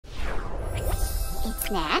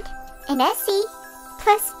Nat, and Essie,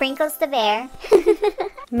 plus Sprinkles the bear.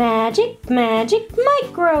 Magic, magic,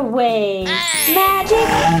 microwave. Magic,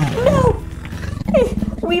 no!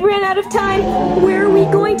 We ran out of time. Where are we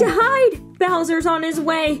going to hide? Bowser's on his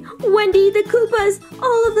way. Wendy, the Koopas,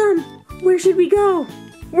 all of them. Where should we go?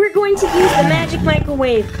 We're going to use the magic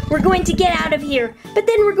microwave. We're going to get out of here, but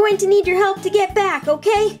then we're going to need your help to get back,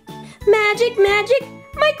 okay? Magic, magic,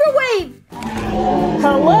 microwave!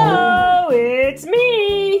 Hello, it's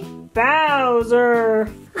me, Bowser.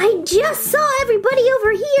 I just saw everybody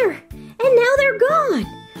over here, and now they're gone.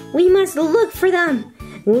 We must look for them.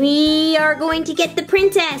 We are going to get the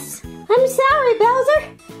princess. I'm sorry,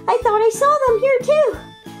 Bowser. I thought I saw them here too.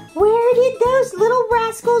 Where did those little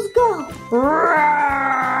rascals go?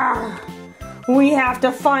 We have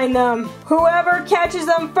to find them. Whoever catches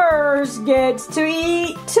them first gets to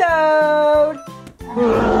eat Toad.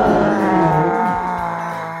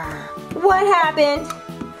 What happened?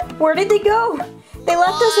 Where did they go? They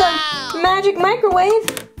left us a magic microwave.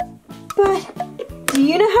 But do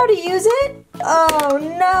you know how to use it? Oh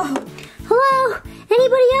no. Hello?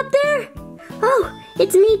 Anybody up there? Oh,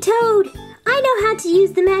 it's me, Toad. I know how to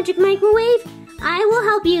use the magic microwave. I will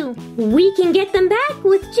help you. We can get them back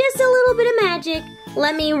with just a little bit of magic.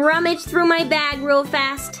 Let me rummage through my bag real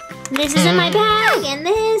fast. This isn't my bag, and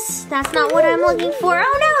that's not what I'm looking for.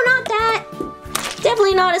 Oh no, not that.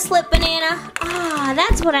 Definitely not a slip banana. Ah,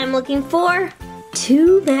 that's what I'm looking for.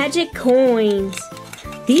 2 magic coins.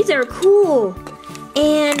 These are cool.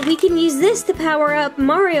 And we can use this to power up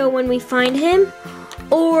Mario when we find him.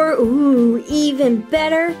 Or, ooh, even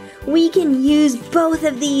better, we can use both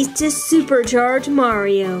of these to supercharge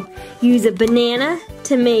Mario. Use a banana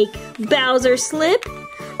to make Bowser slip.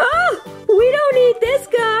 Oh, we don't need this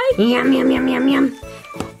guy. Yum, yum, yum, yum, yum.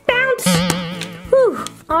 Bounce. Whew,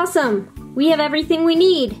 awesome. We have everything we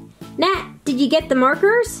need. Nat, did you get the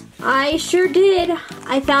markers? I sure did.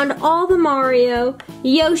 I found all the Mario,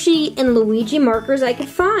 Yoshi, and Luigi markers I could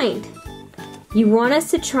find. You want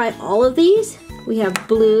us to try all of these? We have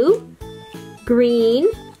blue, green,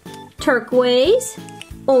 turquoise,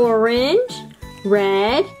 orange,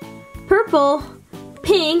 red, purple,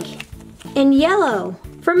 pink, and yellow.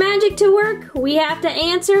 For magic to work, we have to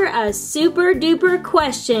answer a super duper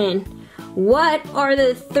question. What are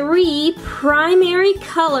the 3 primary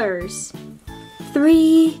colors?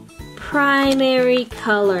 3 primary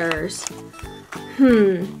colors.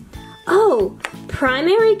 Oh,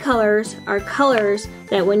 primary colors are colors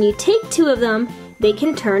that when you take 2 of them, they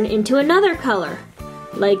can turn into another color.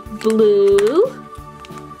 Like blue,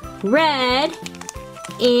 red,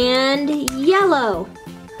 and yellow.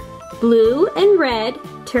 Blue and red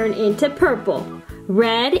turn into purple.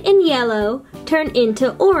 Red and yellow turn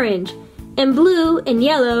into orange. And blue and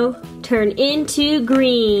yellow turn into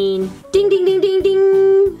green. Ding, ding, ding, ding,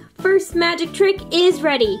 ding. First magic trick is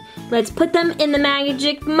ready. Let's put them in the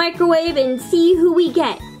magic microwave and see who we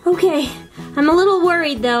get. Okay, I'm a little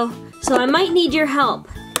worried though, so I might need your help.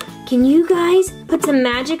 Can you guys put some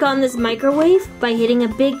magic on this microwave by hitting a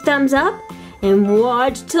big thumbs up? And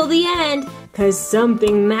watch till the end, cause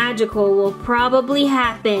something magical will probably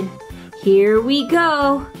happen. Here we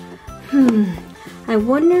go. I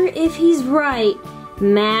wonder if he's right.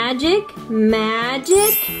 Magic,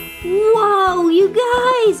 magic. Whoa, you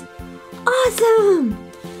guys! Awesome!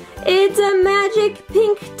 It's a magic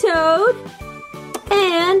pink Toad.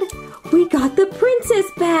 And we got the princess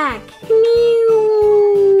back. Meow!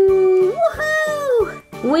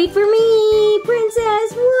 Woohoo! Wait for me,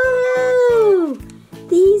 princess! Woohoo!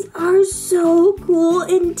 These are so cool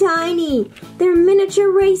and tiny. They're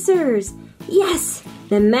miniature racers. Yes!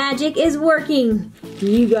 The magic is working.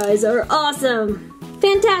 You guys are awesome.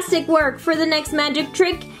 Fantastic work. For the next magic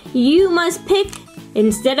trick, you must pick,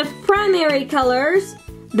 instead of primary colors,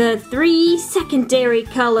 the 3 secondary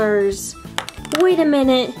colors. Wait a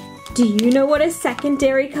minute. Do you know what a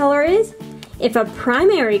secondary color is? If a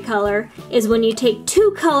primary color is when you take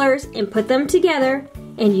 2 colors and put them together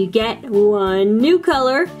and you get 1 new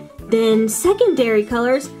color, then secondary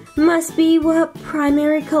colors must be what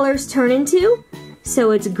primary colors turn into.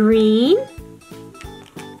 So it's green,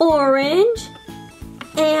 orange,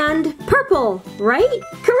 and purple, right?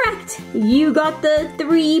 Correct! You got the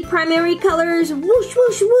 3 primary colors. Whoosh,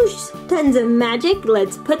 whoosh, whoosh. Tons of magic.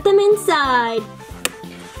 Let's put them inside.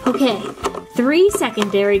 Okay, 3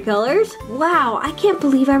 secondary colors. Wow, I can't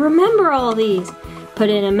believe I remember all these.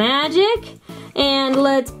 Put in a magic, and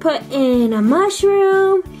let's put in a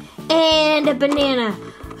mushroom and a banana,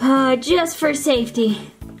 just for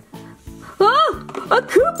safety. Oh, a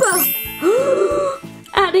Koopa!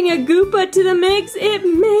 Adding a Koopa to the mix, it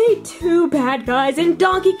made 2 bad guys and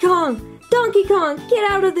Donkey Kong. Donkey Kong, get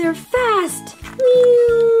out of there fast!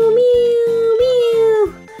 Mew, mew,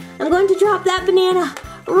 mew. I'm going to drop that banana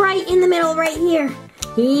right in the middle right here.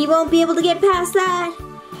 He won't be able to get past that.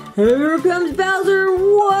 Here comes Bowser.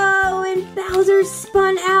 Whoa, and Bowser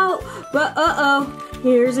spun out. But uh-oh,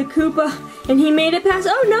 here's a Koopa. And he made it past.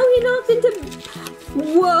 Oh no, he knocked into...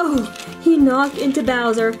 Whoa, he knocked into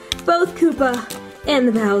Bowser. Both Koopa and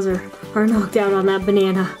the Bowser are knocked out on that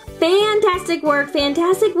banana. Fantastic work,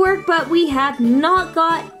 but we have not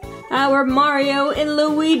got our Mario and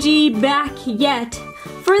Luigi back yet.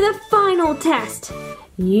 For the final test,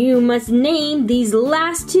 you must name these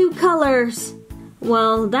last two colors.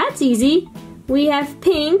 Well, that's easy. We have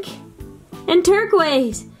pink and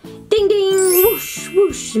turquoise. Ding ding, whoosh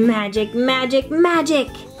whoosh, magic, magic, magic.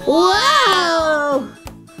 Whoa!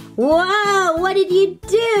 Whoa, what did you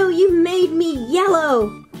do? You made me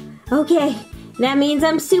yellow. Okay, that means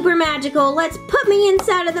I'm super magical. Let's put me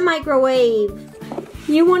inside of the microwave.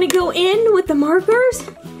 You want to go in with the markers?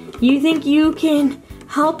 You think you can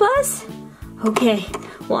help us? Okay,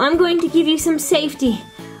 well, I'm going to give you some safety.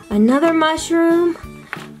 Another mushroom,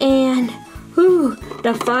 and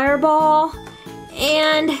the fireball,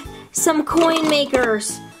 and some coin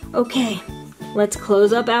makers. Okay, let's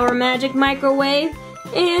close up our magic microwave,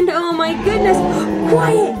 and oh my goodness,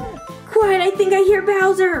 quiet, quiet, I think I hear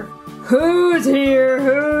Bowser. Who's here,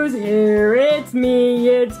 who's here? It's me,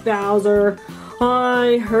 it's Bowser.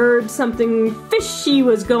 I heard something fishy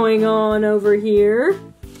was going on over here.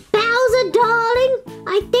 Bowser, darling,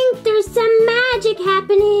 I think there's some magic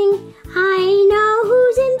happening. I know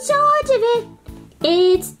who's in charge of it.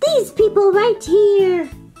 It's these people right here.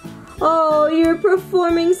 Oh, you're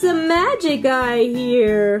performing some magic, I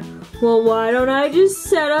hear. Well, why don't I just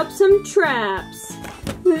set up some traps?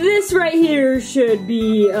 This right here should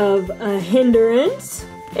be of a hindrance.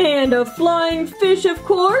 And a flying fish, of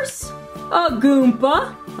course. A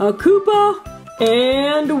Goompa, a Koopa,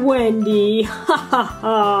 and Wendy. Ha ha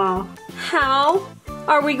ha. How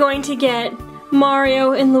are we going to get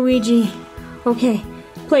Mario and Luigi? Okay,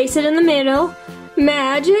 place it in the middle.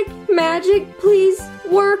 Magic, magic, please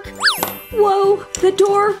work. Whoa, the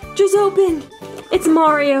door just opened. It's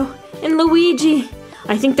Mario and Luigi.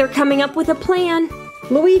 I think they're coming up with a plan.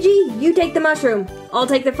 Luigi, you take the mushroom. I'll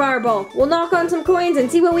take the fireball. We'll knock on some coins and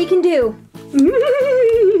see what we can do.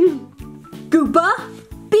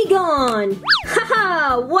 Koopa, be gone.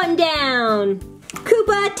 Haha, one down.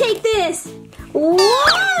 Koopa, take this.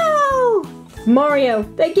 Whoa! Mario,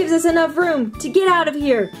 that gives us enough room to get out of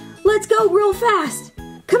here. Let's go real fast.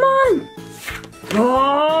 Come on.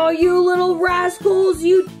 Oh, you little rascals,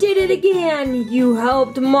 you did it again. You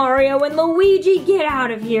helped Mario and Luigi get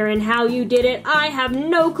out of here, and how you did it, I have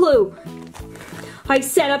no clue. I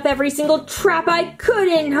set up every single trap I could,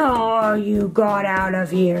 and oh, you got out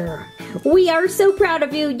of here. We are so proud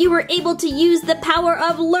of you. You were able to use the power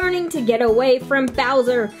of learning to get away from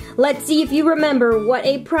Bowser. Let's see if you remember what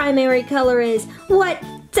a primary color is, what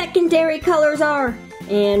secondary colors are.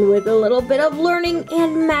 And with a little bit of learning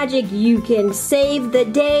and magic, you can save the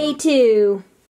day too.